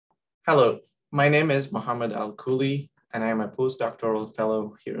Hello, my name is Mohammed Akhouli, and I am a postdoctoral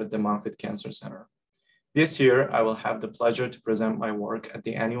fellow here at the Moffitt Cancer Center. This year, I will have the pleasure to present my work at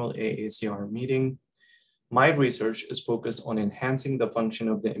the annual AACR meeting. My research is focused on enhancing the function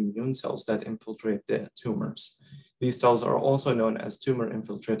of the immune cells that infiltrate the tumors. These cells are also known as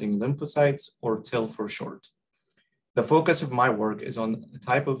tumor-infiltrating lymphocytes, or TIL for short. The focus of my work is on a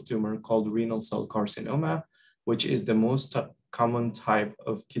type of tumor called renal cell carcinoma, which is the most common type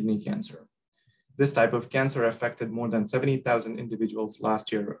of kidney cancer. This type of cancer affected more than 70,000 individuals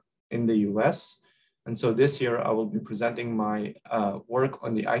last year in the US. And so this year I will be presenting my work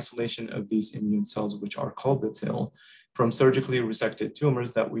on the isolation of these immune cells, which are called the TIL, from surgically resected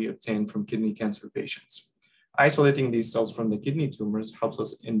tumors that we obtain from kidney cancer patients. Isolating these cells from the kidney tumors helps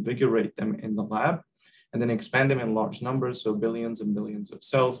us invigorate them in the lab and then expand them in large numbers, so billions and billions of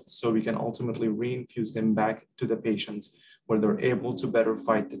cells, so we can ultimately reinfuse them back to the patients where they're able to better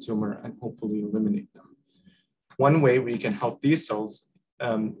fight the tumor and hopefully eliminate them. One way we can help these cells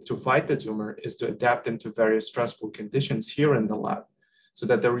to fight the tumor is to adapt them to various stressful conditions here in the lab, so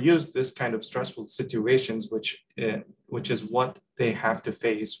that they're used this kind of stressful situations, which is what they have to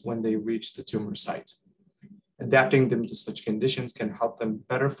face when they reach the tumor site. Adapting them to such conditions can help them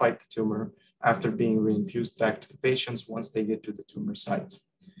better fight the tumor after being reinfused back to the patients once they get to the tumor site.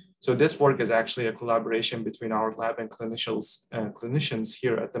 So this work is actually a collaboration between our lab and clinicians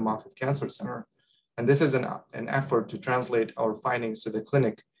here at the Moffitt Cancer Center. And this is an effort to translate our findings to the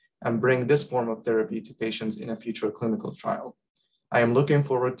clinic and bring this form of therapy to patients in a future clinical trial. I am looking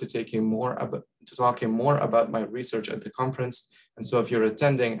forward to talking more about my research at the conference. And so if you're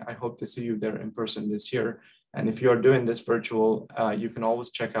attending, I hope to see you there in person this year. And if you are doing this virtual, you can always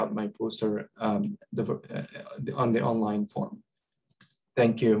check out my poster on the online form.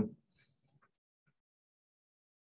 Thank you.